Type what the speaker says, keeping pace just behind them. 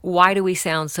Why do we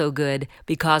sound so good?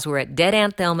 Because we're at Dead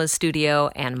Aunt Thelma's studio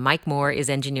and Mike Moore is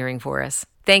engineering for us.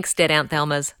 Thanks, Dead Aunt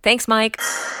Thelma's. Thanks, Mike.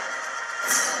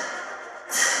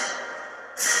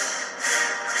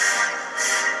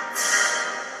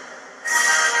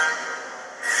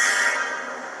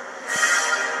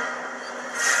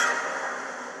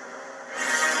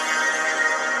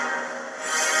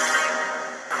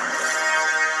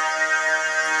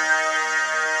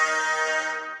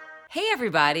 Hey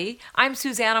everybody, I'm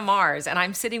Susanna Mars and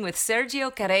I'm sitting with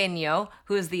Sergio Carreño,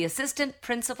 who is the assistant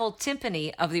principal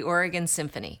timpani of the Oregon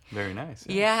Symphony. Very nice.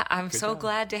 Yeah, I'm Good so job.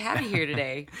 glad to have you here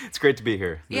today. It's great to be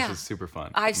here. This Yeah. is super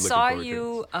fun. I Looking saw forward to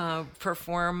you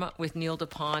perform with Neil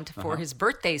DuPont for his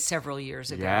birthday several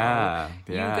years ago. Yeah.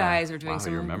 You guys are doing Wow,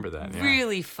 some you remember that, yeah.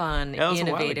 really fun, Yeah, that was a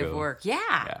while innovative ago. work. Yeah.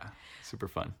 Yeah, super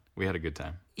fun. We had a good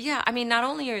time. Yeah, I mean, not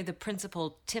only are you the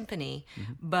principal timpani,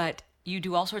 Mm-hmm. but you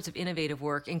do all sorts of innovative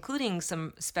work, including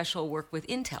some special work with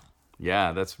Intel.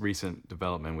 Yeah, that's recent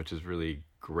development, which is really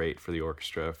great for the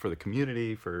orchestra, for the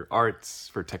community, for arts,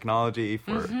 for technology,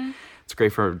 for it's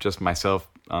great for just myself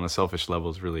on a selfish level.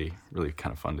 It's really, really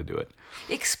kind of fun to do it.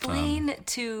 Explain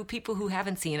to people who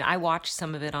haven't seen it. I watched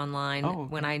some of it online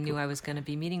when I knew I was going to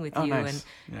be meeting with you, nice.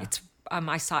 and Yeah. it's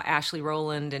I saw Ashley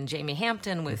Rowland and Jamie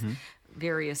Hampton with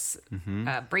various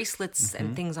bracelets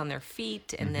and things on their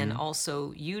feet, and then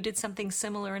also you did something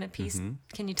similar in a piece.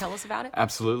 Can you tell us about it?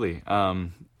 Absolutely.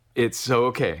 It's so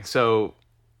okay. So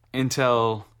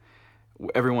Intel,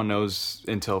 everyone knows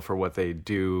Intel for what they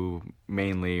do,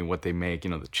 mainly what they make.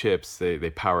 The chips. They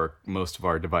power most of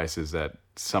our devices that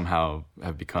somehow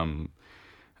have become,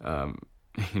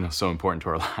 so important to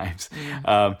our lives.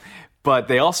 But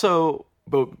they also,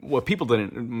 but what people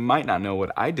might not know,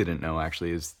 what I didn't know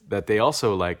actually, is that they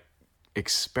also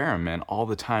experiment all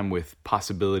the time with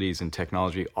possibilities and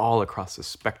technology all across the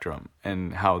spectrum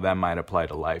and how that might apply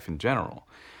to life in general.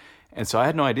 And so I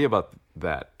had no idea about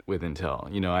that with Intel.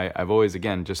 I've always,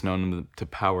 again, just known them to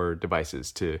power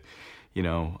devices, to,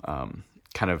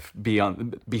 kind of be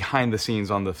behind the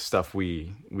scenes on the stuff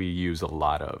we use a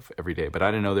lot of every day. But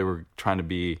I didn't know they were trying to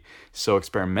be so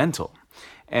experimental.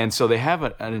 And so they have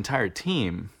an entire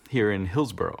team here in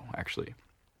Hillsboro, actually,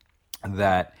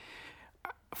 that,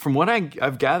 from what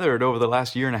I've gathered over the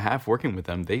last year and a half working with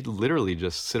them, they literally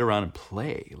just sit around and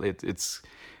play. It's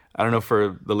I don't know,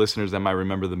 for the listeners that might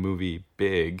remember the movie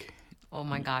Big. Oh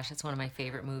my gosh, it's one of my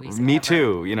favorite movies. Me ever.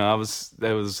 too.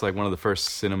 That was like one of the first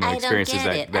cinema experiences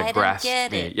that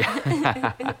grasped me.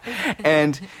 Yeah.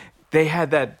 And they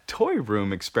had that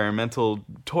experimental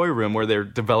toy room where they're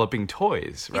developing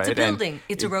toys, right? It's a building.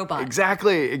 It's a robot.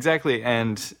 Exactly.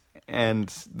 And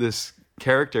this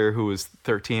character, who was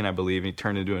 13, I believe, he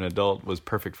turned into an adult, was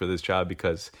perfect for this job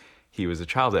because he was a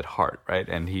child at heart, right?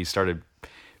 And he started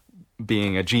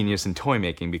being a genius in toy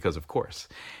making because, of course.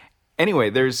 Anyway,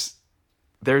 there's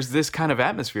this kind of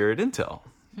atmosphere at Intel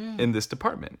in this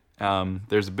department.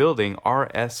 There's a building,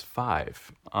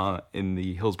 RS5, in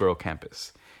the Hillsboro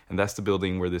campus, and that's the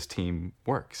building where this team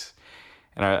works.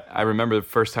 And I remember the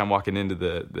first time walking into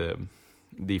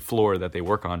the floor that they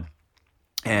work on,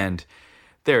 and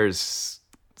there's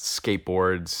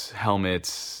skateboards,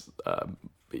 helmets,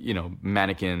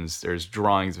 mannequins. There's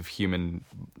drawings of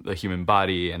the human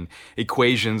body and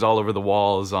equations all over the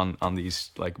walls on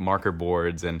these marker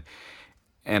boards, and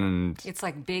It's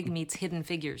like Big meets Hidden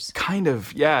Figures. kind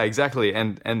of, yeah, exactly.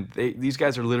 And these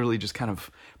guys are literally just kind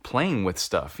of playing with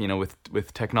stuff,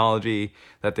 with technology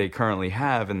that they currently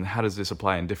have, and how does this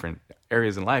apply in different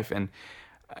areas in life. And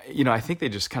I think they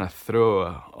just kind of throw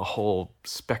a whole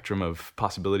spectrum of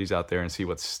possibilities out there and see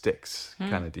what sticks,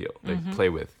 kind of deal. They play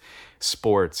with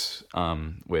sports,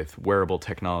 with wearable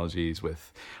technologies,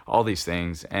 with all these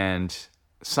things. And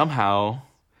somehow,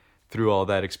 through all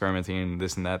that experimenting and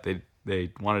this and that,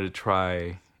 they wanted to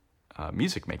try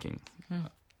music making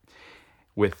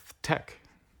with tech.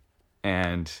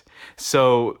 And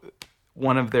so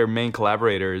one of their main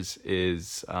collaborators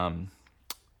is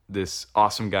this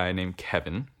awesome guy named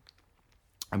Kevin.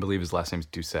 I believe his last name's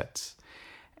Doucette.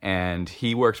 And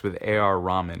he works with A.R.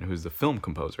 Rahman, who's the film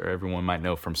composer everyone might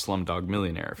know from Slumdog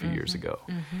Millionaire a few years ago.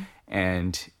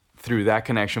 And through that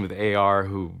connection with A.R.,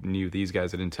 who knew these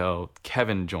guys at Intel,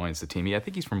 Kevin joins the team. I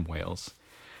think he's from Wales.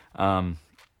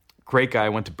 Great guy,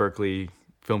 went to Berkeley,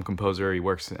 film composer. He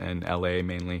works in L.A.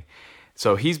 mainly.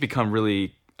 So he's become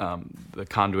really the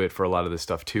conduit for a lot of this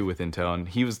stuff too with Intel. And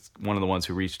he was one of the ones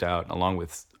who reached out, along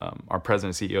with our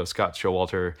president and CEO, Scott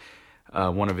Showalter.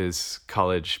 One of his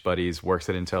college buddies works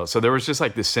at Intel. So there was just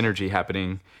this synergy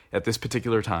happening at this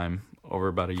particular time over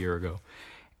about a year ago.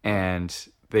 And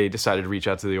they decided to reach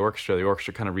out to the orchestra. The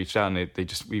orchestra kind of reached out, and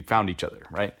we found each other,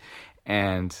 right?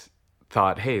 And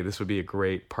thought, hey, this would be a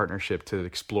great partnership to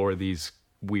explore these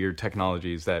weird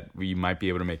technologies that we might be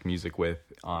able to make music with,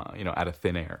 out of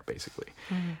thin air, basically.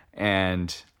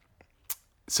 And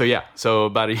so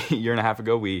about a year and a half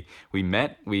ago, we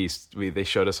met. They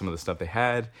showed us some of the stuff they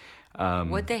had.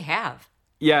 What'd they have?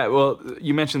 Yeah, well,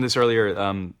 you mentioned this earlier.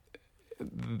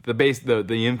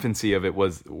 The infancy of it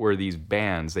were these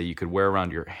bands that you could wear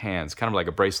around your hands, kind of like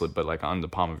a bracelet, but like on the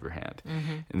palm of your hand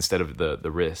instead of the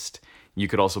wrist. You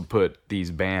could also put these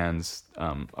bands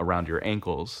around your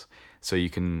ankles, so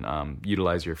you can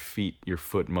utilize your feet, your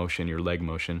foot motion, your leg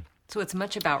motion. So it's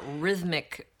much about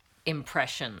rhythmic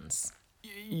impressions.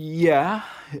 Yeah,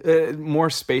 more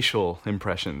spatial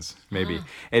impressions, maybe.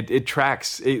 It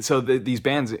tracks. These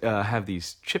bands have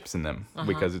these chips in them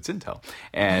because it's Intel,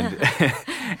 and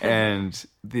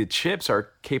the chips are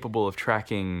capable of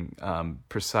tracking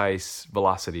precise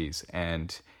velocities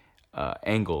and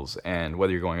angles, and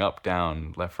whether you're going up,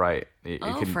 down, left, right.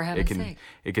 For heaven's sake!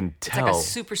 It can tell. It's like a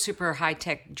super, super high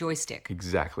tech joystick.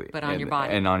 Exactly. But on your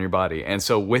body. And on your body. And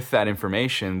so with that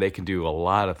information, they can do a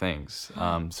lot of things.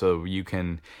 So you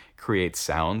can create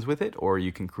sounds with it, or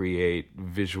you can create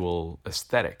visual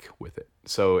aesthetic with it.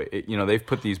 So they've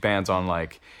put these bands on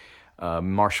like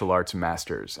martial arts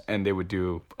masters, and they would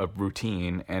do a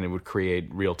routine, and it would create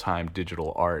real time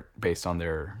digital art based on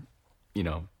their,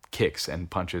 kicks and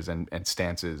punches and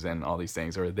stances and all these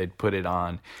things. Or they'd put it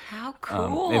on. How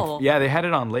cool! They had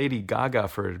it on Lady Gaga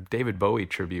for David Bowie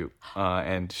tribute,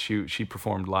 and she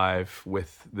performed live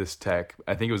with this tech.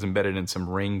 I think it was embedded in some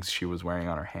rings she was wearing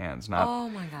on her hands. Oh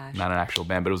my gosh! Not an actual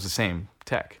band, but it was the same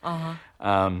tech.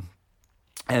 And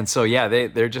so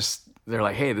they're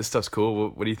like, hey, this stuff's cool.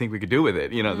 What do you think we could do with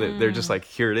it? They're just like,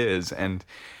 here it is. And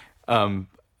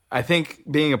I think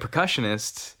being a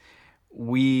percussionist,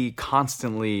 we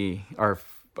constantly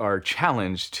are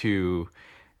challenged to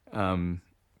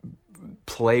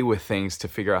play with things to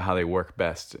figure out how they work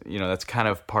best. That's kind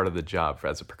of part of the job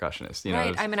as a percussionist.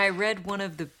 Right. I mean, I read one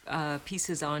of the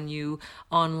pieces on you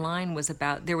online was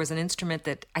about, there was an instrument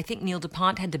that I think Neil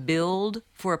DuPont had to build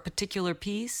for a particular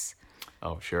piece.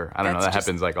 Oh, sure. I don't know. That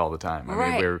happens like all the time.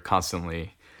 I mean, we're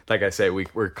constantly... Like I say,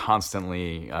 we're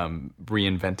constantly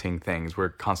reinventing things. We're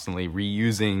constantly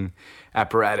reusing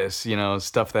apparatus,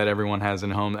 stuff that everyone has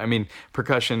in home. I mean,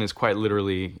 percussion is quite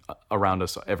literally around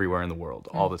us everywhere in the world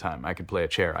all the time. I could play a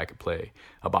chair. I could play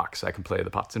a box. I can play the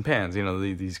pots and pans,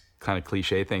 these kind of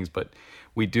cliche things. But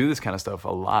we do this kind of stuff a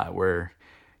lot where,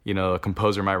 a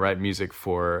composer might write music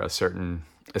for a certain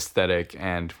aesthetic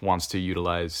and wants to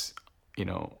utilize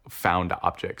found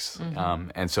objects.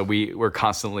 And so we're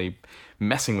constantly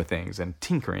messing with things and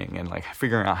tinkering and like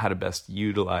figuring out how to best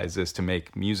utilize this to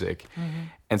make music.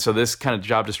 And so this kind of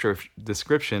job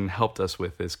description helped us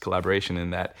with this collaboration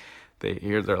in that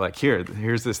they're like,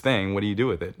 here's this thing. What do you do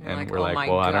with it? And we're like,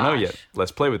 well, I don't know yet.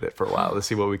 Let's play with it for a while. Let's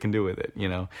see what we can do with it,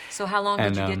 So how long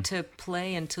did you get to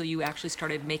play until you actually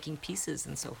started making pieces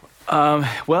and so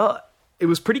forth? Well, it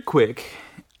was pretty quick.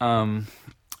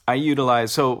 I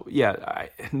utilized,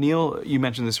 Neil, you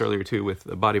mentioned this earlier too with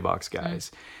the Body Box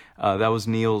guys. That was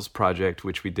Neil's project,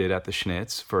 which we did at the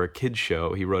Schnitz for a kids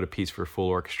show. He wrote a piece for full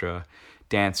orchestra,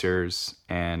 dancers,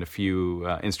 and a few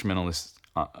instrumentalists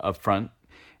up front.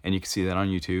 And you can see that on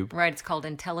YouTube. Right, it's called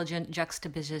Intelligent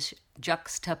Juxtapositions.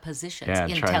 Yeah,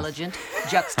 Intelligent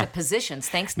Juxtapositions.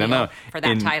 Thanks, Neil, for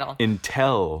that title.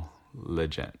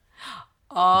 Intelligent.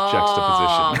 Oh,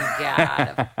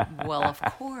 juxtaposition. God. Well, of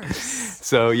course.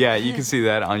 So, yeah, you can see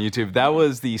that on YouTube. That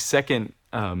was the second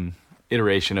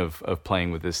iteration of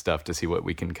playing with this stuff to see what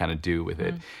we can kind of do with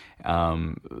it.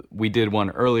 We did one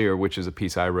earlier, which is a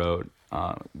piece I wrote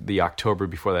the October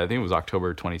before that. I think it was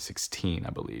October 2016, I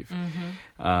believe.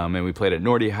 And we played at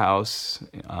Nordy House,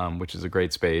 which is a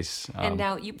great space. And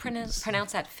now you pronounce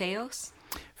that Feos?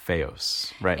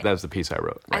 Feos, right? That was the piece I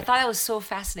wrote. Right. I thought it was so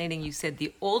fascinating. You said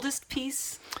the oldest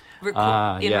piece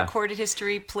in recorded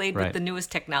history played with the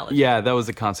newest technology. Yeah, that was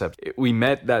the concept. We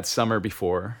met that summer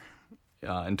before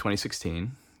in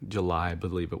 2016, July, I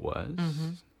believe it was,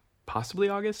 possibly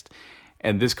August.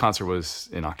 And this concert was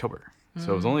in October.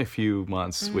 So it was only a few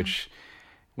months, which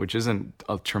isn't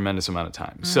a tremendous amount of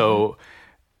time. So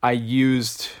I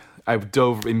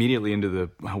dove immediately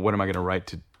into what am I going to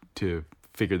write to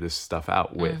figure this stuff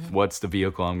out with? What's the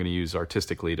vehicle I'm going to use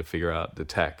artistically to figure out the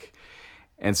tech?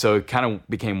 And so it kind of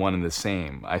became one and the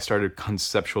same. I started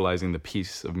conceptualizing the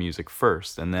piece of music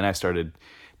first, and then I started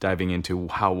diving into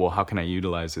how can I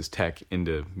utilize this tech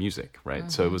into music, right?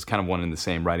 So it was kind of one and the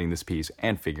same, writing this piece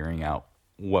and figuring out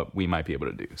what we might be able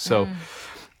to do. So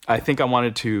I think I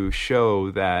wanted to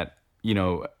show that,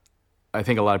 I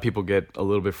think a lot of people get a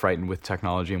little bit frightened with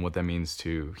technology and what that means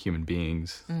to human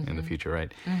beings in the future,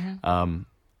 right?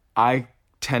 I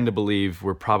tend to believe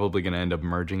we're probably going to end up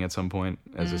merging at some point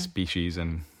as a species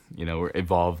and,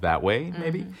 evolve that way,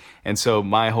 maybe. And so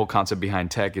my whole concept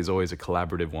behind tech is always a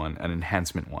collaborative one, an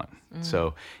enhancement one.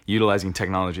 So utilizing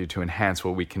technology to enhance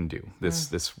what we can do.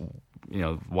 This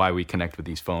why we connect with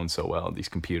these phones so well, these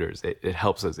computers. It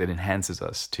helps us, it enhances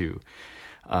us to,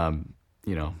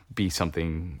 be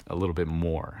something a little bit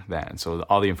more than. So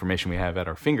all the information we have at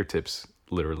our fingertips,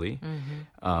 literally,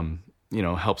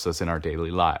 helps us in our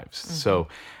daily lives. So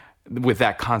with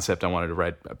that concept, I wanted to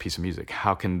write a piece of music.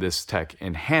 How can this tech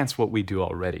enhance what we do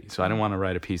already? So I didn't want to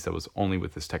write a piece that was only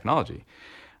with this technology.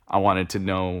 I wanted to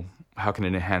know, how can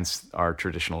it enhance our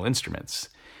traditional instruments?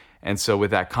 And so with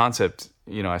that concept,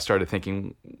 I started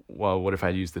thinking, well, what if I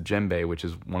use the djembe, which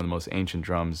is one of the most ancient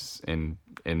drums in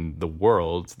the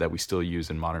world that we still use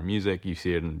in modern music. You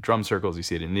see it in drum circles, you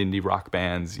see it in indie rock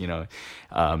bands,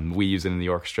 we use it in the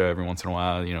orchestra every once in a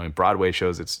while, in Broadway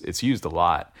shows, it's used a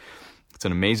lot. It's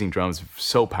an amazing drum. It's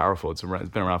so powerful. It's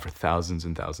been around for thousands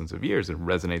and thousands of years. It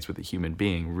resonates with the human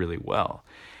being really well.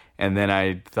 And then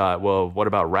I thought, well, what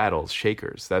about rattles,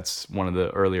 shakers? That's one of the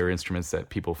earlier instruments that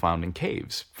people found in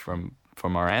caves from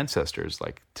our ancestors,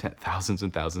 like thousands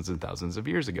and thousands and thousands of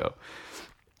years ago.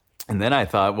 And then I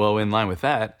thought, well, in line with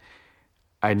that,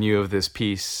 I knew of this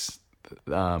piece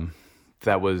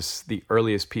that was the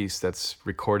earliest piece that's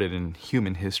recorded in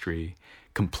human history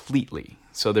completely.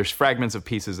 So there's fragments of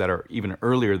pieces that are even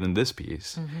earlier than this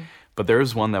piece, but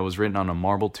there's one that was written on a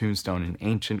marble tombstone in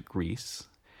ancient Greece,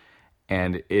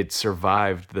 and it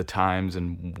survived the times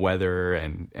and weather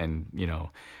and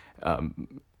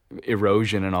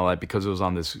erosion and all that because it was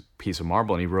on this piece of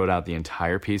marble. And he wrote out the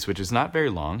entire piece, which is not very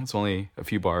long. It's only a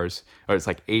few bars, or it's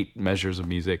like 8 measures of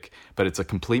music, but it's a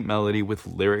complete melody with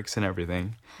lyrics and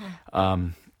everything.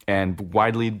 And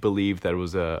widely believed that it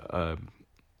was a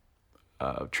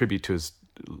tribute to his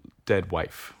dead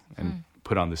wife and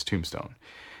put on this tombstone.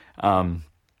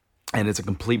 And it's a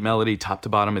complete melody, top to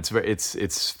bottom.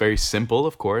 It's very simple,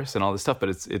 of course, and all this stuff, but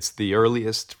it's the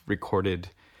earliest recorded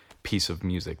piece of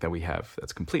music that we have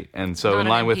that's complete. And so Not in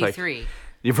line an with MP3.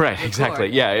 Right, exactly.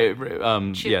 Yeah,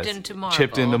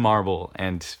 chipped into marble,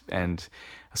 and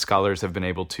scholars have been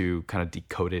able to kind of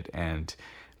decode it and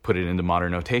put it into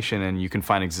modern notation, and you can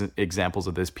find examples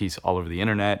of this piece all over the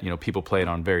internet. People play it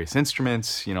on various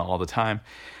instruments, all the time.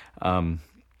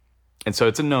 And so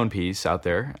it's a known piece out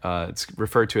there. It's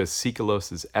referred to as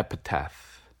Sikelos'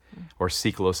 epitaph, or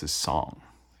Sikelos' song.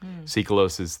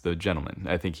 Sikelos is the gentleman.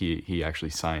 I think he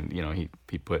actually signed,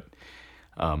 he put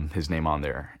his name on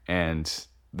there. And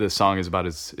the song is about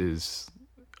his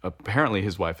apparently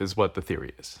his wife, is what the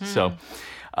theory is. So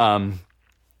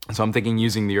I'm thinking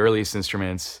using the earliest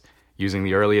instruments, using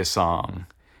the earliest song,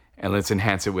 and let's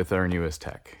enhance it with our newest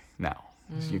tech now.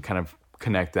 So you kind of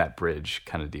connect that bridge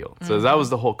kind of deal. So that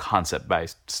was the whole concept I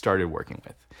started working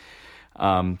with.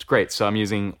 It's great. So I'm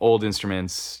using old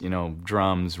instruments,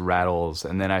 drums, rattles,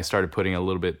 and then I started putting a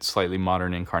little bit slightly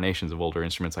modern incarnations of older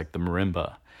instruments like the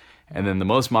marimba. And then the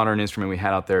most modern instrument we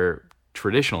had out there,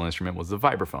 traditional instrument, was the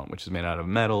vibraphone, which is made out of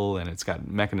metal, and it's got a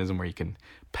mechanism where you can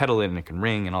pedal it and it can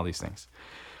ring and all these things.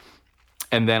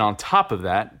 And then on top of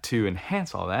that, to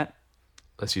enhance all that,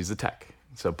 let's use the tech.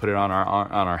 So put it on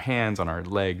our hands, on our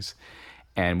legs,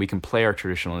 and we can play our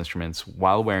traditional instruments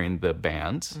while wearing the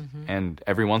bands. And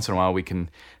every once in a while, we can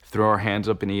throw our hands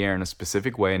up in the air in a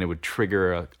specific way, and it would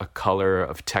trigger a color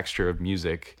of texture of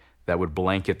music that would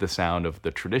blanket the sound of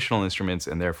the traditional instruments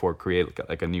and therefore create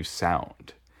like a new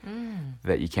sound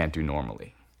that you can't do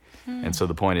normally. And so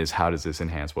the point is, how does this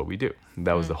enhance what we do?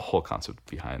 That was the whole concept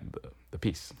behind the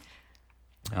piece.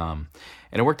 And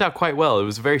it worked out quite well. It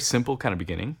was a very simple kind of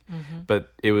beginning,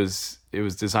 but it was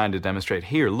designed to demonstrate,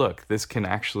 here, look, this can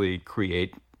actually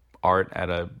create art at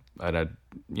a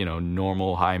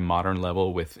normal, high, modern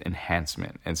level with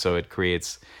enhancement. And so it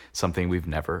creates something we've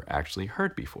never actually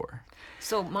heard before.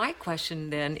 So my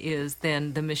question then is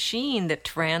the machine that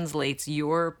translates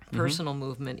your personal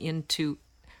movement into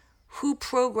who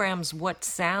programs what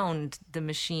sound the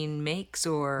machine makes,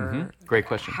 or great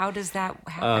question. How does that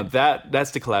happen?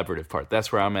 That's the collaborative part.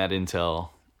 That's where I'm at Intel,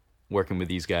 working with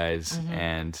these guys,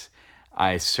 and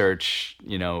I search,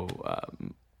 the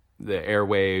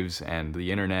airwaves and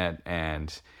the internet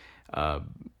and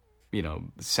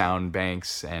sound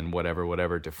banks and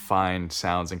whatever to find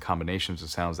sounds and combinations of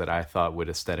sounds that I thought would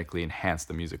aesthetically enhance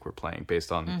the music we're playing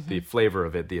based on the flavor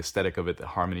of it, the aesthetic of it, the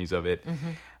harmonies of it.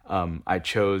 I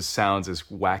chose sounds as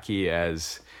wacky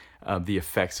as the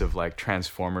effects of like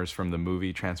Transformers from the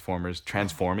movie Transformers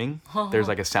transforming. There's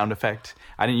like a sound effect.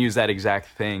 I didn't use that exact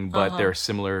thing, but there are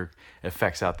similar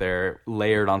effects out there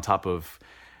layered on top of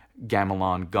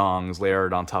gamelan gongs,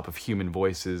 layered on top of human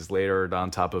voices, layered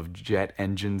on top of jet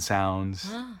engine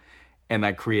sounds. And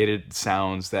I created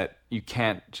sounds that I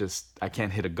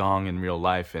can't hit a gong in real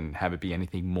life and have it be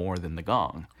anything more than the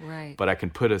gong. Right. But I can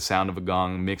put a sound of a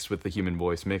gong mixed with the human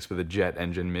voice, mixed with a jet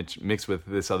engine, mixed with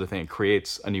this other thing. It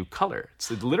creates a new color.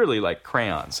 It's literally like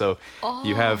crayon. So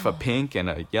you have a pink and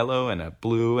a yellow and a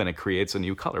blue, and it creates a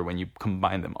new color when you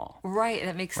combine them all. Right.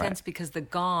 That makes sense because the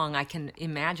gong, I can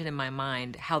imagine in my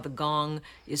mind how the gong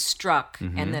is struck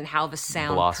and then how the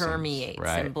sound permeates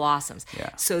and blossoms.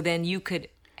 Yeah. So then you could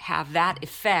have that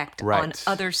effect on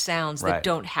other sounds that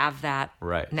don't have that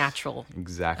natural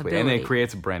exactly ability. And it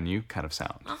creates a brand new kind of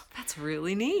sound. Oh, that's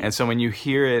really neat. And so when you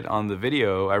hear it on the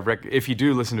video, if you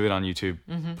do listen to it on YouTube,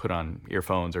 put on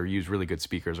earphones or use really good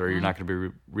speakers, or you're not going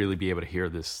to really be able to hear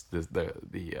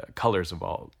the colors of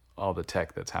all the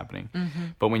tech that's happening.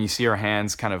 But when you see our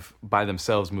hands kind of by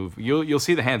themselves move, you'll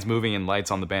see the hands moving and lights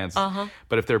on the bands.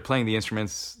 But if they're playing the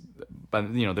instruments,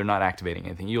 but they're not activating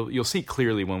anything. You'll see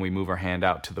clearly when we move our hand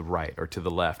out to the right or to the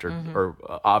left, or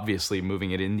obviously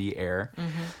moving it in the air.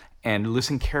 And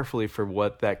listen carefully for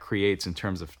what that creates in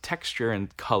terms of texture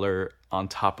and color on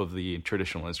top of the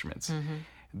traditional instruments.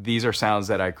 These are sounds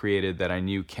that I created that I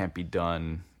knew can't be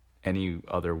done any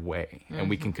other way, and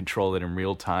we can control it in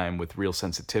real time with real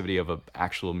sensitivity of an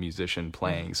actual musician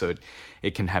playing. So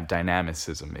it can have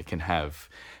dynamicism, it can have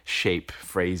shape,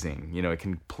 phrasing, it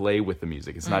can play with the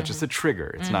music. It's not just a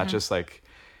trigger. It's not just like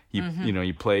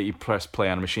you press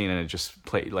play on a machine and it just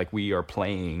play, like we are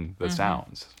playing the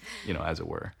sounds, as it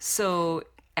were. So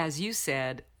as you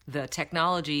said, the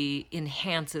technology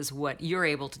enhances what you're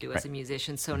able to do as a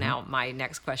musician. So now my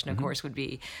next question, of course, would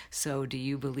be, so do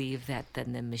you believe that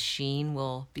then the machine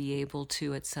will be able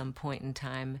to, at some point in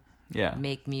time,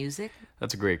 make music?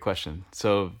 That's a great question.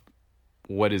 So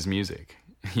what is music?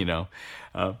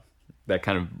 That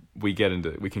kind of, we can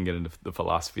get into the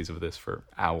philosophies of this for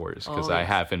hours, because I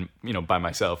have, and, by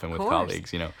myself and with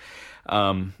colleagues,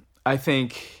 I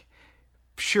think,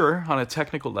 sure, on a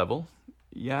technical level,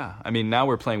 yeah. I mean, now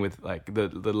we're playing with like the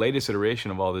latest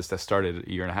iteration of all this that started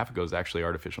a year and a half ago is actually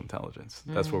artificial intelligence.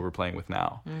 That's what we're playing with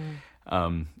now.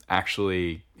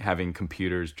 Actually having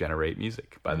computers generate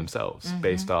music by themselves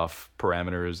based off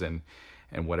parameters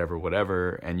and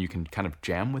whatever, and you can kind of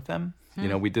jam with them.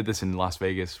 We did this in Las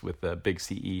Vegas with the big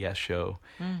CES show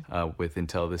with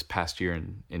Intel this past year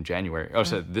in January.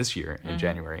 This year in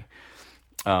January.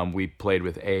 We played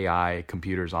with AI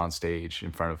computers on stage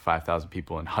in front of 5,000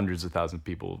 people and hundreds of thousands of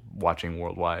people watching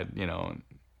worldwide, and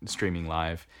streaming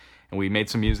live. And we made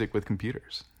some music with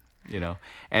computers,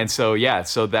 And so,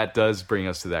 so that does bring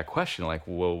us to that question, like,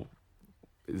 well,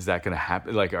 is that going to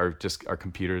happen? Like, are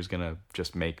computers going to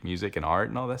just make music and art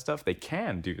and all that stuff? They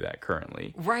can do that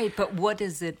currently. Right, but what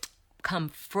does it come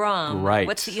from? Right.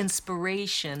 What's the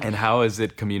inspiration? And how does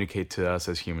it communicate to us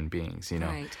as human beings,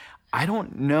 Right. I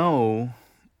don't know.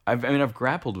 I've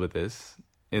grappled with this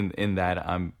in that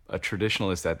I'm a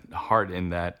traditionalist at heart,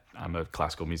 in that I'm a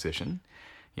classical musician.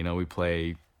 We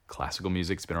play classical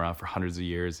music. It's been around for hundreds of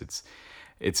years.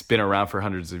 It's been around for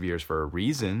hundreds of years for a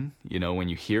reason. When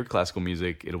you hear classical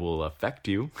music, it will affect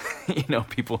you.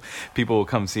 People will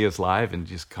come see us live and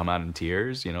just come out in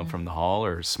tears, from the hall,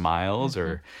 or smiles,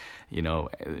 or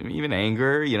even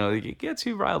anger, it gets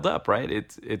you riled up, right?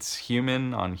 It's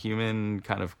human on human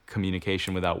kind of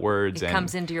communication without words. It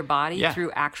comes into your body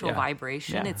through actual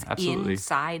vibration. Yeah, it's absolutely.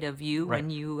 inside of you when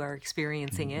you are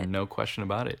experiencing it. No question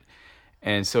about it.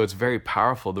 And so it's very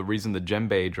powerful. The reason the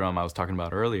djembe drum I was talking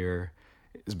about earlier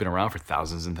has been around for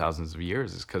thousands and thousands of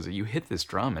years is because you hit this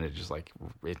drum and it just like,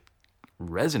 it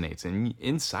resonates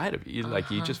inside of you. Like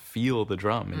you just feel the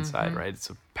drum inside, right? It's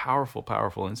a powerful,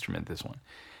 powerful instrument, this one.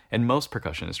 And most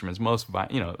percussion instruments,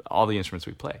 all the instruments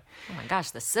we play. Oh my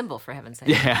gosh, the cymbal, for heaven's sake.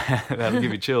 Yeah, that'll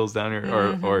give you chills down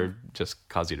here, or just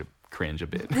cause you to cringe a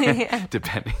bit,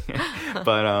 depending.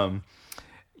 But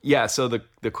so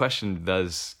the question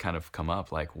does kind of come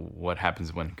up, like, what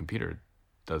happens when a computer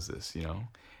does this?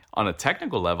 On a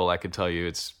technical level, I could tell you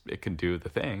it can do the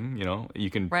thing. You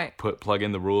can plug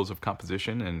in the rules of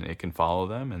composition, and it can follow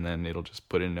them, and then it'll just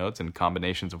put in notes and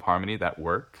combinations of harmony that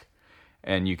work.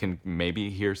 And you can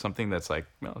maybe hear something that's like,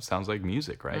 it sounds like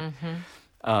music, right?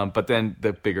 But then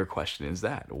the bigger question is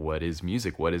that, what is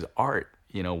music? What is art?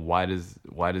 Why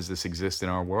does this exist in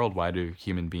our world? Why do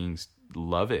human beings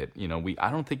love it?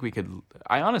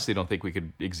 I honestly don't think we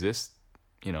could exist,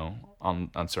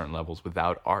 on certain levels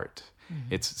without art.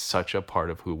 It's such a part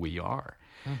of who we are.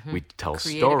 We tell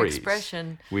Creative stories.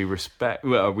 expression. We reflect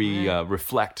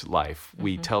life.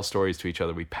 We tell stories to each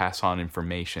other. We pass on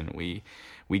information. We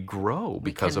grow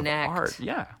because of connect. art.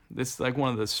 Yeah, this is like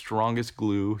one of the strongest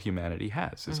glue humanity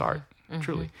has is art.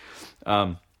 Truly.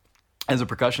 As a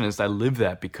percussionist, I live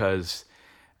that because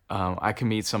I can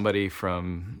meet somebody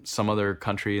from some other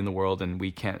country in the world, and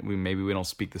maybe we don't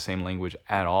speak the same language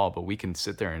at all, but we can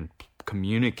sit there and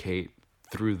communicate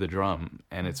through the drum,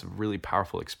 and it's a really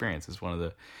powerful experience. It's one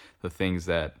of the things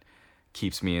that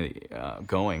keeps me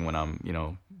going when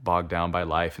I'm, bogged down by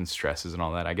life and stresses and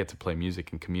all that. I get to play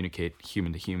music and communicate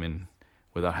human to human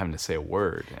without having to say a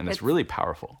word, and it's really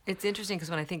powerful. It's interesting because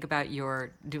when I think about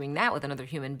your doing that with another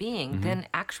human being, then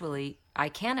actually I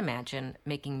can imagine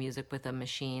making music with a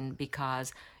machine,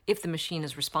 because if the machine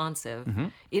is responsive,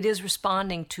 it is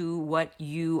responding to what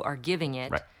you are giving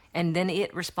it, Right. and then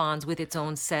it responds with its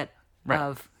own set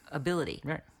of ability.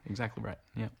 Right, exactly right.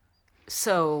 Yeah.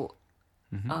 So,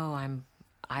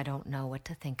 I don't know what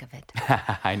to think of it.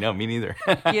 I know, me neither.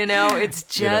 It's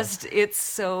just, it's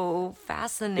so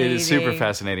fascinating. It is super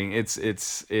fascinating. It's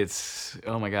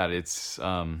oh my God, it's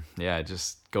it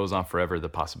just goes on forever. The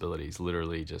possibilities,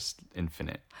 literally just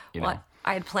infinite, Well,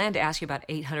 I had planned to ask you about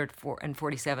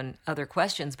 847 other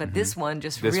questions, but this one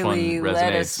just This really one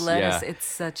let resonates, us. yeah. It's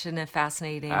such a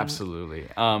fascinating. Absolutely.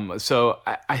 So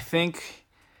I think,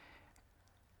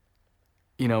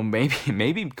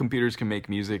 maybe computers can make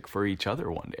music for each other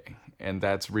one day, and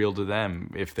that's real to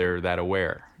them if they're that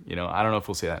aware. I don't know if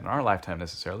we'll see that in our lifetime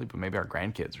necessarily, but maybe our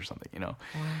grandkids or something.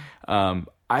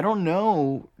 I don't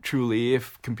know truly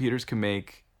if computers can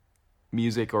make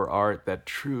music or art that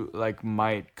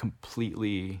might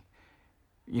completely,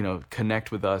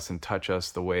 connect with us and touch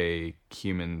us the way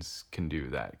humans can do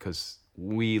that, because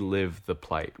we live the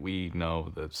plight. We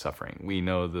know the suffering. We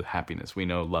know the happiness. We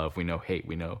know love. We know hate.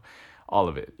 We know all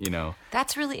of it,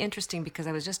 That's really interesting, because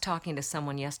I was just talking to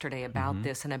someone yesterday about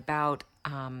this and about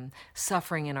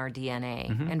suffering in our DNA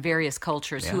and various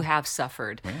cultures who have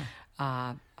suffered.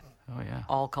 Oh yeah.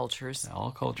 All cultures.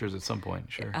 All cultures at some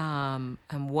point, sure. And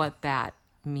what that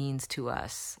means to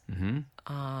us.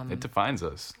 It defines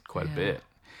us quite a bit.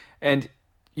 And,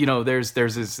 there's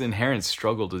this inherent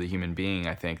struggle to the human being,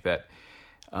 I think, that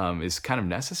is kind of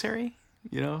necessary,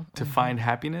 to find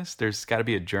happiness. There's got to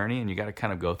be a journey, and you got to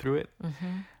kind of go through it.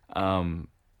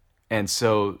 And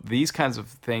so these kinds of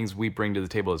things we bring to the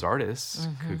table as artists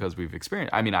because we've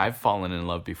experienced. I mean, I've fallen in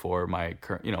love before. My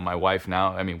wife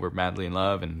now, we're madly in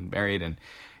love and married, and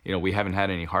we haven't had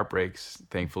any heartbreaks,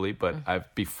 thankfully.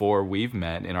 But before we've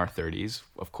met in our 30s,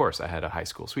 of course, I had a high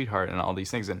school sweetheart and all these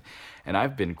things, and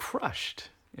I've been crushed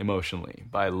emotionally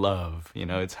by love.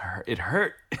 It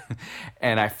hurt,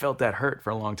 and I felt that hurt for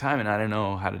a long time, and I didn't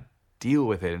know how to deal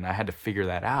with it, and I had to figure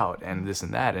that out, and this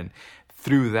and that, and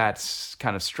through that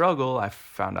kind of struggle, I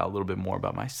found out a little bit more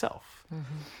about myself.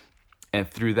 And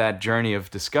through that journey of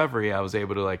discovery, I was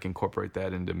able to incorporate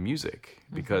that into music,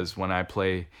 because when I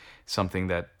play something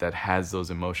that has those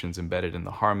emotions embedded in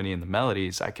the harmony and the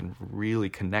melodies, I can really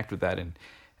connect with that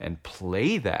and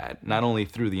play that, not only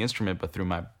through the instrument, but through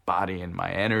my body and my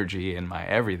energy and my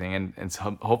everything. And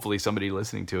so hopefully somebody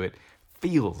listening to it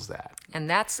feels that. And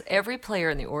that's every player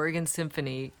in the Oregon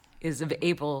Symphony is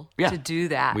able to do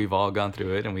that. We've all gone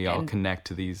through it, and we all connect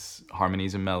to these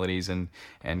harmonies and melodies and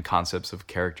concepts of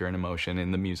character and emotion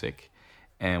in the music.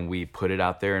 And we put it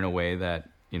out there in a way that,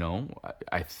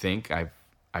 I think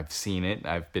I've seen it,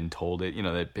 I've been told it,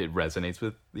 that it resonates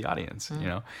with the audience,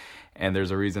 And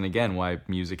there's a reason, again, why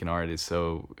music and art is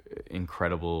so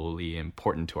incredibly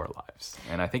important to our lives.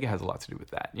 And I think it has a lot to do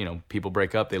with that. People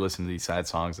break up, they listen to these sad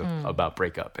songs about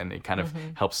breakup, and it kind of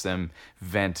helps them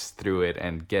vent through it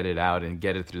and get it out and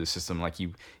get it through the system. Like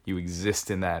you exist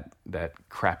in that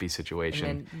crappy situation.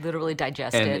 And then literally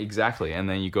digest it. Exactly. And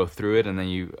then you go through it, and then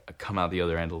you come out the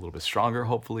other end a little bit stronger,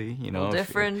 hopefully. A little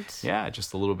different.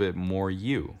 Just a little bit more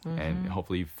you. And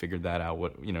hopefully you figured that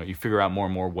out, you figure out more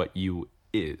and more what you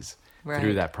is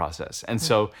through that process. And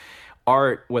so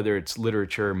art, whether it's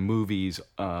literature, movies,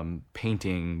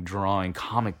 painting, drawing,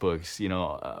 comic books,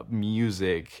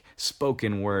 music,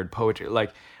 spoken word, poetry,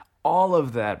 all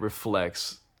of that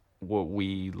reflects what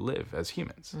we live as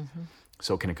humans.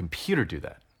 So can a computer do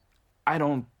that? I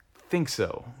don't think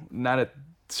so.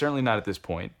 Certainly not at this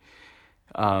point.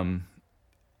 I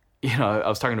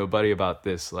was talking to a buddy about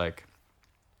this,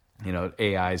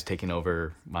 AI is taking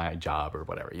over my job or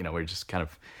whatever. We're just kind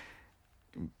of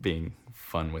being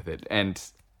fun with it. And,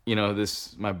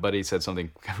 my buddy said something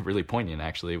kind of really poignant,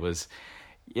 actually, was,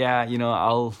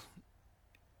 I'll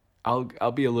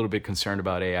be a little bit concerned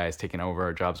about AIs taking over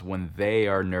our jobs when they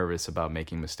are nervous about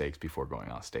making mistakes before going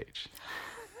on stage.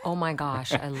 Oh my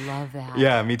gosh, I love that.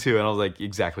 Yeah, me too. And I was like,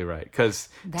 exactly right. Because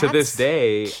to this That's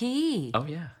day, key. oh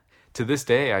yeah, to this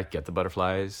day, I get the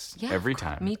butterflies Yeah, every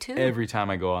time. me too. Every time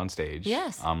I go on stage,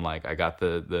 Yes. I'm like, I got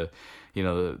the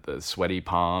sweaty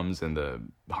palms and the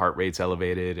heart rate's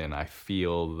elevated, and I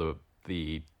feel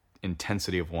the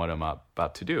intensity of what I'm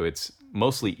about to do. It's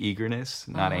mostly eagerness,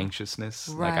 not anxiousness.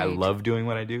 Like I Right. love doing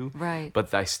what I do, Right.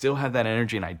 but I still have that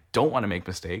energy, and I don't want to make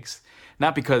mistakes.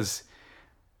 Not because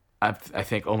I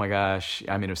think, oh my gosh,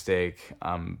 I made a mistake,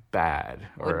 I'm bad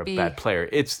or Would a be- bad player.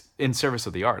 It's in service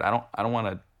of the art. I don't want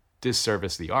to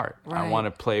disservice the art. I Right. want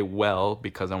to play well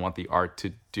because I want the art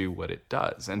to do what it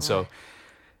does. And so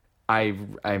I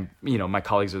my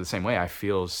colleagues are the same way. I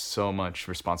feel so much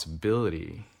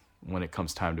responsibility when it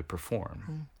comes time to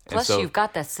perform. Plus, and so, you've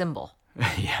got that symbol.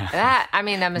 yeah. That, I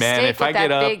mean, a mistake if with I that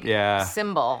get up, big yeah.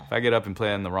 symbol. If I get up and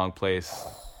play in the wrong place,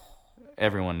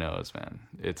 everyone knows, man.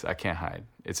 I can't hide.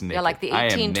 It's naked. Yeah, like the I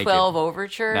am naked. 1812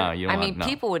 overture. No, you don't I mean, want- no.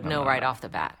 people would No, know no, right no. off the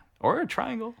bat. Or a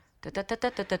triangle. Or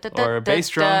Or a bass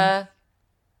drum.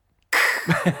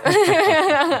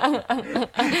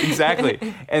 Exactly.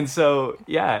 And so,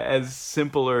 yeah, as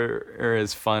simple or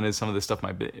as fun as some of this stuff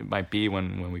might be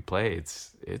when we play,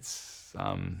 it's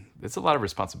a lot of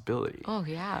responsibility. Oh,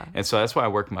 yeah. And so that's why I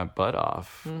work my butt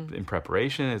off in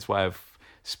preparation. It's why I've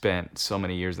spent so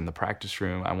many years in the practice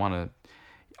room. I want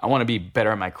to be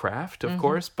better at my craft, of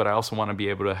course, but I also want to be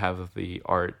able to have the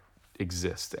art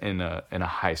exist in a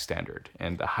high standard,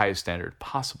 and the highest standard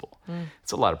possible.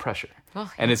 It's a lot of pressure. Oh,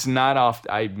 and it's not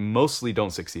I mostly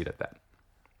don't succeed at that.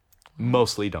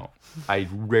 Mostly don't. I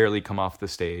rarely come off the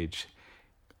stage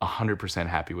 100%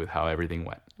 happy with how everything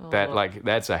went.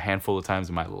 That's a handful of times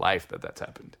in my life that's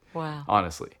happened. Wow.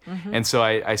 Honestly. And so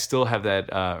I still have that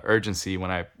urgency when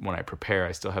I prepare.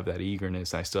 I still have that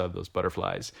eagerness, and I still have those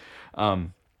butterflies.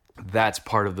 That's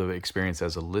part of the experience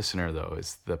as a listener, though,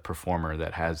 is the performer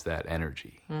that has that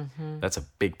energy. That's a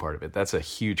big part of it. That's a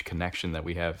huge connection that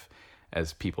we have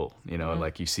as people.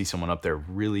 Like you see someone up there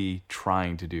really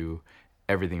trying to do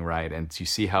everything right, and you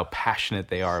see how passionate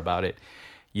they are about it.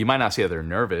 You might not see that they're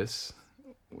nervous,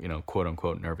 quote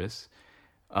unquote nervous,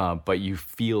 but you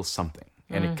feel something,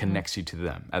 and it connects you to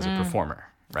them as a performer.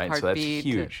 Right. So that's Heartbeat.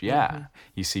 huge. Yeah.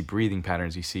 You see breathing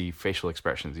patterns, you see facial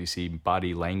expressions, you see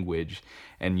body language.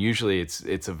 And usually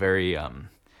it's a very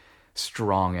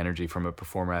strong energy from a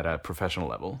performer at a professional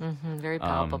level. Very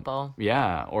palpable.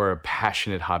 Yeah. Or a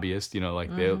passionate hobbyist,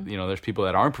 there's people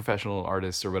that aren't professional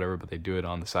artists or whatever, but they do it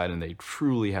on the side and they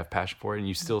truly have passion for it, and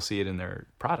you still see it in their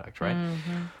product, right?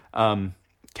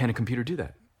 Can a computer do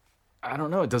that? I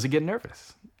don't know. Does it get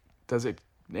nervous? Does it?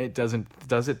 It doesn't.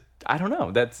 Does it? I don't know.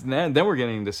 Then we're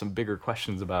getting into some bigger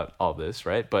questions about all this,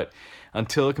 right? But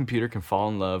until a computer can fall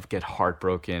in love, get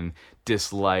heartbroken,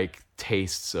 dislike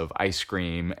tastes of ice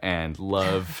cream, and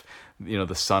love,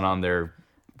 the sun on their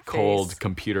cold Face.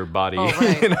 computer body, Oh,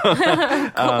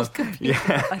 right. Cold computer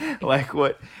yeah, like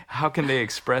what? How can they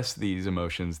express these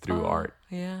emotions through art?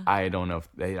 Yeah. I don't know.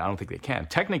 I don't think they can.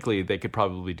 Technically, they could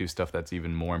probably do stuff that's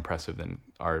even more impressive than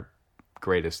our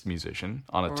greatest musician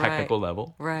on a technical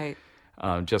level. Right.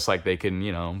 Just like they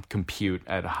can, compute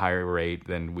at a higher rate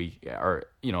than we are.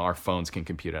 Our phones can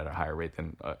compute at a higher rate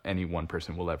than any one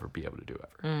person will ever be able to do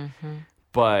ever.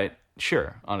 But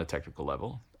sure, on a technical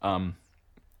level,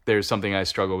 there's something I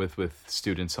struggle with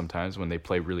students sometimes when they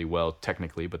play really well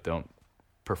technically, but don't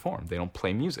perform. They don't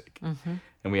play music,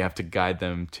 and we have to guide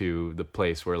them to the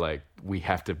place where we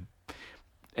have to.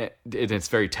 It's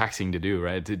very taxing to do,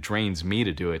 right? It drains me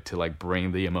to do it, to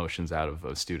bring the emotions out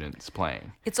of students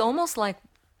playing. It's almost like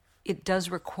it does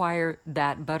require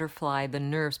that butterfly, the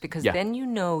nerves, because Yeah. then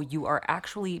you are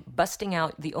actually busting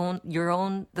out the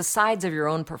sides of your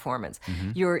own performance.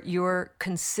 You're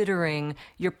considering,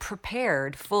 you're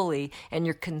prepared fully, and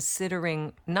you're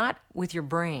considering not with your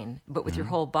brain, but with your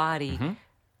whole body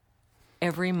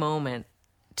every moment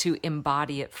to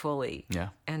embody it fully. Yeah.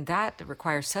 And that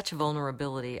requires such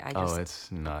vulnerability.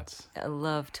 It's nuts. I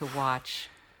love to watch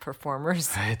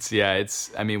performers.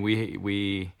 I mean,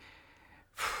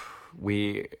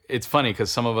 it's funny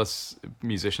because some of us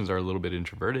musicians are a little bit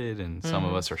introverted and some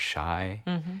of us are shy.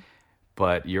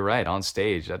 But you're right, on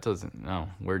stage,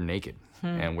 we're naked.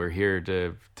 And we're here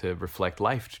to reflect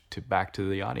life back to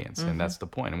the audience, and that's the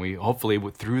point. And we hopefully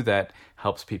through that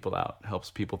helps people out,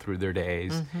 helps people through their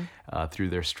days, through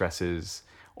their stresses,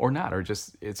 or not, or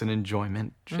just it's an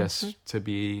enjoyment, just to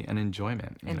be an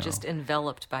enjoyment, And just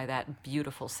enveloped by that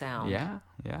beautiful sound. Yeah,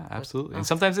 absolutely. And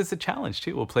sometimes it's a challenge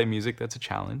too. We'll play music that's a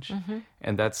challenge,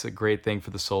 and that's a great thing for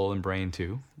the soul and brain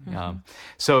too.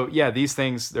 So yeah, these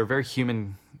things, they're very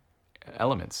human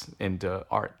elements into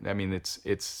art. I mean,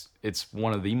 it's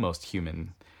one of the most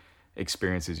human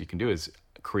experiences you can do is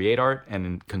create art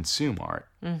and consume art.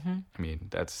 I mean,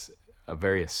 that's a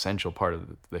very essential part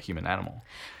of the human animal.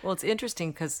 Well, it's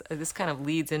interesting because this kind of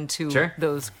leads into Sure.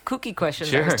 those cookie questions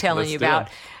I Sure, was telling let's you do about.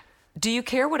 it. Do you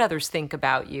care what others think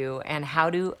about you, and how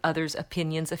do others'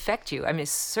 opinions affect you? I mean,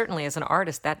 certainly as an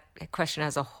artist, that question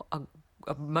has a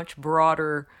much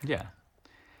broader. Yeah.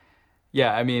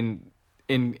 Yeah, I mean,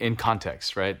 in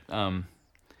context, right?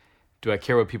 Do I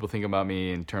care what people think about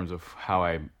me in terms of how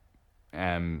I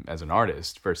am as an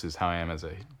artist versus how I am as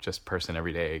a just person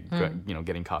every day,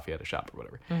 getting coffee at a shop or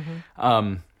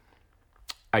whatever?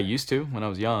 I used to when I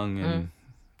was young and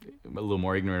a little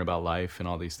more ignorant about life and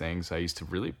all these things. I used to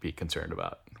really be concerned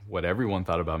about what everyone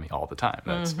thought about me all the time.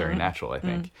 That's very natural, I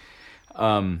think.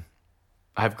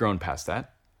 I've grown past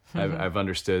that. I've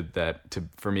understood that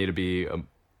for me to be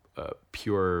a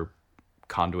pure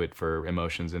conduit for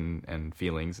emotions and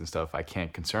feelings and stuff, I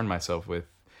can't concern myself with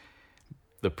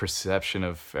the perception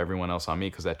of everyone else on me,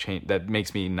 because that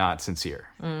makes me not sincere.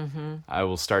 I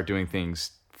will start doing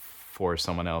things for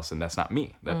someone else, and that's not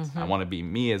me. I want to be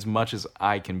me as much as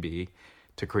I can be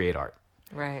to create art,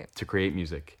 Right. to create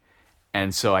music.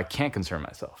 And so I can't concern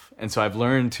myself. And so I've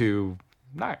learned to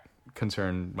not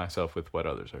concern myself with what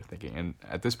others are thinking. And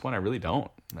at this point, I really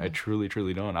don't. I truly,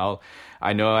 truly don't.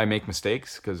 I know I make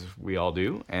mistakes, because we all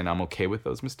do, and I'm okay with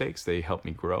those mistakes. They help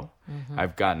me grow.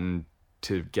 I've gotten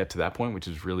to get to that point, which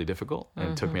is really difficult, and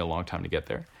it took me a long time to get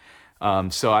there.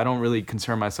 So I don't really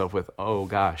concern myself with, oh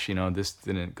gosh, this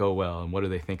didn't go well, and what do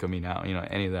they think of me now?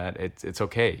 Any of that. It's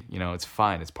okay. It's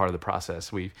fine. It's part of the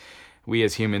process. We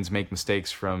as humans make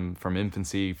mistakes from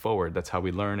infancy forward. That's how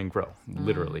we learn and grow.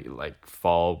 Literally, like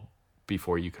fall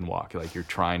before you can walk. Like you're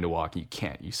trying to walk, you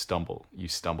can't. You stumble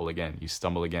again. You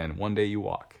stumble again. One day you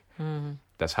walk.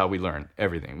 That's how we learn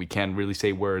everything. We can't really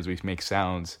say words. We make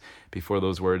sounds before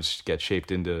those words get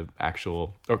shaped into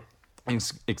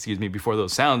before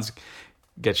those sounds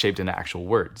get shaped into actual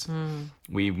words.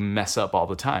 We mess up all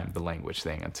the time, the language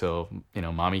thing, until,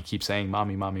 mommy keeps saying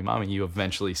mommy, mommy, mommy. You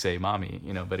eventually say mommy,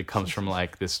 but it comes from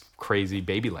like this crazy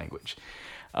baby language.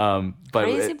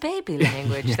 Crazy baby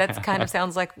language. That kind of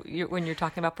sounds like when you're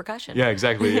talking about percussion. Yeah,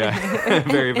 exactly. Yeah,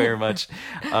 very, very much.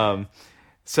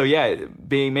 So yeah,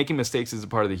 making mistakes is a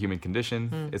part of the human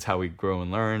condition. It's how we grow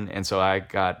and learn. And so I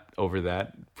got over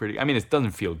that it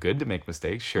doesn't feel good to make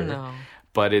mistakes, sure. No.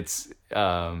 But it's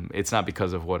not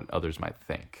because of what others might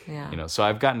think. Yeah. So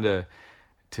I've gotten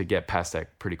to get past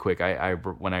that pretty quick.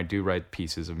 When I do write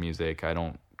pieces of music, I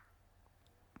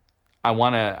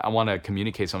want to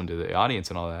communicate something to the audience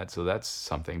and all that. So that's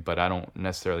something, but I don't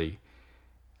necessarily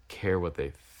care what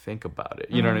they think about it.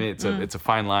 You know what I mean? It's a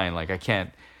fine line. Like I can't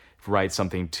write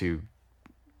something to,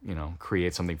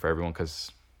 create something for everyone,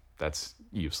 because that's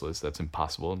useless. That's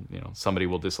impossible. Somebody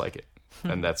will dislike it,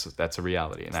 and that's a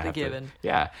reality. And I have given. to,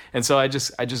 yeah. And so I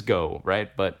just go,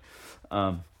 right. But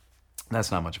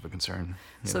that's not much of a concern.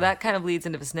 So that kind of leads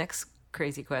into this next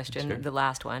crazy question, Sure. the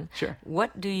last one. Sure.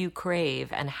 What do you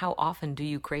crave, and how often do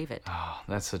you crave it? Oh,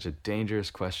 that's such a dangerous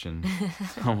question.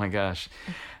 Oh my gosh.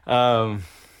 I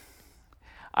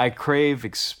crave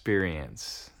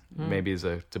experience. Maybe is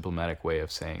a diplomatic way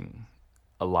of saying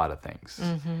a lot of things.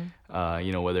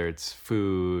 Whether it's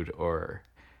food or,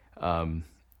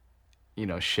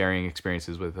 sharing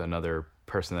experiences with another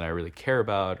person that I really care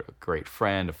about, a great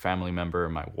friend, a family member,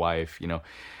 my wife,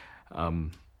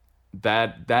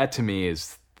 that to me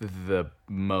is the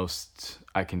most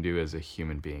I can do as a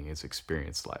human being, is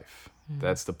experience life.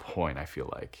 That's the point, I feel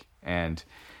like. And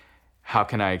how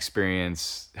can I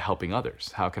experience helping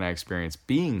others? How can I experience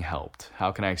being helped?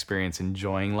 How can I experience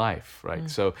enjoying life, right?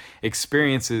 So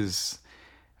experiences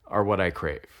are what I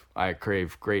crave. I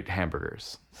crave great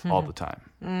hamburgers all the time,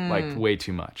 like way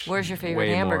too much. Where's your favorite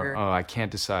way hamburger? More. Oh, I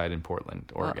can't decide in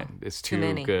Portland, Oregon. It's too too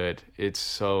many. good. It's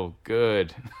so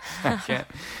good. I can't.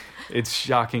 It's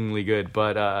shockingly good.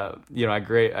 But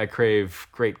I crave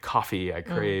great coffee. I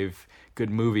crave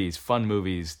good movies, fun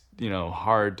movies.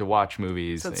 Hard to watch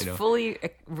movies. So it's fully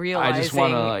realizing I just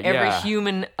wanna, every yeah.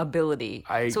 human ability.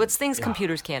 So it's things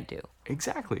computers can't do.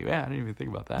 Exactly. Yeah, I didn't even think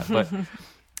about that.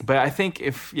 But I think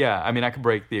I could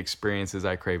break the experiences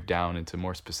I crave down into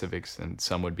more specifics, and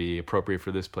some would be appropriate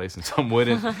for this place and some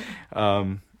wouldn't.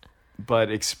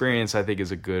 But experience, I think,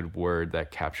 is a good word that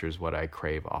captures what I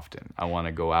crave often. I want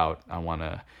to go out. I want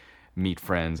to meet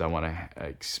friends. I want to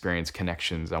experience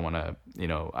connections. I want to,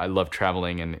 I love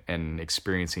traveling and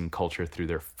experiencing culture through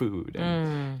their food.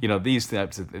 And, this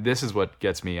is what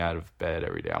gets me out of bed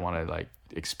every day. I want to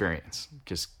experience.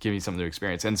 Just give me something to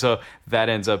experience. And so that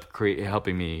ends up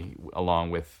helping me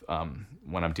along with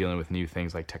when I'm dealing with new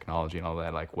things like technology and all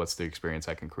that, like what's the experience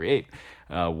I can create?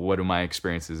 What do my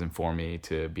experiences inform me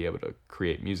to be able to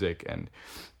create music? And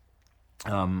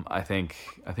I think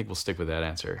we'll stick with that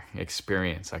answer.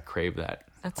 Experience. I crave that.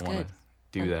 That's I want good. to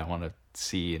do that. I want to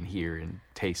see and hear and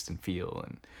taste and feel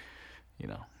and,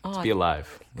 let's Oh, be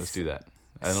alive. Let's do that.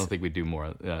 I don't think we do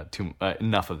more,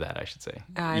 enough of that, I should say.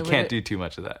 You can't do too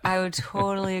much of that. I would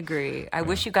totally agree. I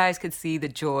wish you guys could see the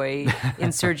joy in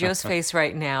Sergio's face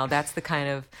right now. That's the kind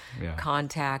of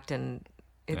contact, and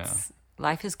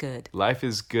life is good. Life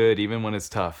is good even when it's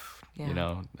tough.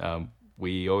 Yeah.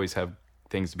 We always have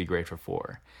things to be grateful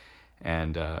for.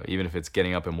 And even if it's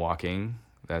getting up and walking,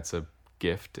 that's a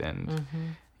gift. And,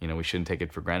 we shouldn't take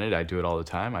it for granted. I do it all the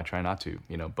time. I try not to,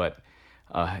 but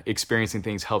experiencing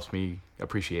things helps me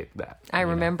appreciate that. I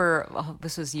remember,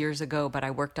 this was years ago, but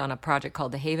I worked on a project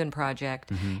called the Haven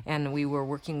Project, and we were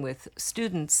working with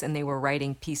students, and they were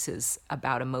writing pieces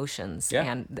about emotions.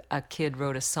 Yeah. And a kid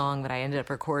wrote a song that I ended up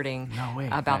recording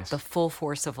about Nice. the full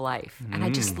force of life. And I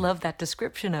just love that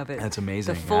description of it. That's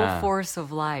amazing. The full Yeah. force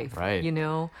of life. Right.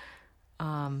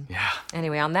 Yeah.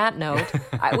 Anyway, on that note,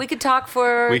 we could talk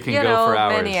for We can go for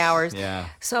hours. many hours. Yeah.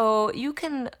 So you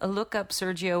can look up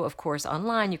Sergio, of course,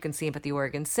 online. You can see him at the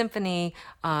Oregon Symphony.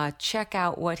 Check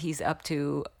out what he's up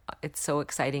to. It's so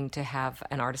exciting to have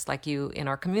an artist like you in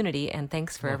our community. And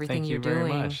thanks for everything you're doing.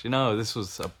 Thank you very much. This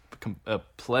was a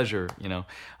pleasure.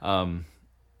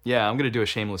 Yeah, I'm going to do a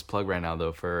shameless plug right now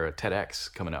though for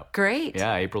TEDx coming up. Great.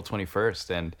 Yeah, April 21st,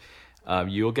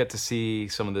 and you'll get to see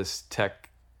some of this tech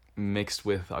mixed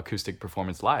with acoustic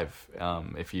performance live,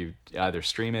 if you either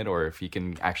stream it or if you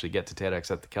can actually get to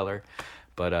TEDx at the Keller.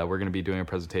 But we're going to be doing a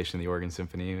presentation in the Oregon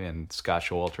Symphony, and Scott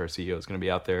Showalter, our CEO, is going to be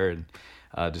out there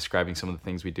and describing some of the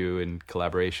things we do in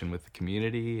collaboration with the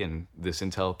community, and this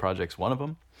Intel project's one of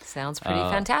them. Sounds pretty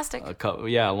fantastic.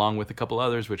 Along with a couple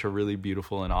others, which are really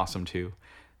beautiful and awesome too.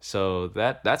 So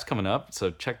that's coming up,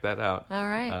 so check that out. All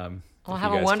right. Well, if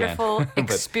have you a guys wonderful can.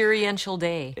 experiential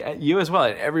day. You as well.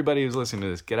 Everybody who's listening to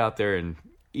this, get out there and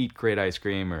eat great ice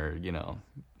cream, or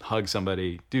hug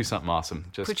somebody, do something awesome.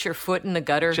 Just Put your foot in the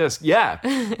gutter.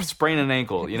 sprain an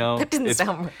ankle. That didn't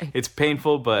sound right. It's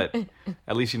painful, but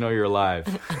at least you're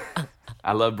alive.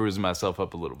 I love bruising myself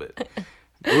up a little bit.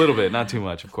 A little bit, not too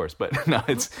much, of course, but no,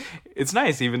 it's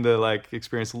nice even to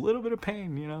experience a little bit of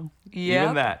pain.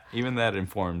 Yeah. Even that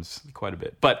informs quite a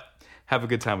bit. But have a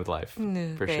good time with life,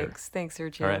 for sure. Thanks,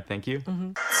 Sergio. All right, thank you.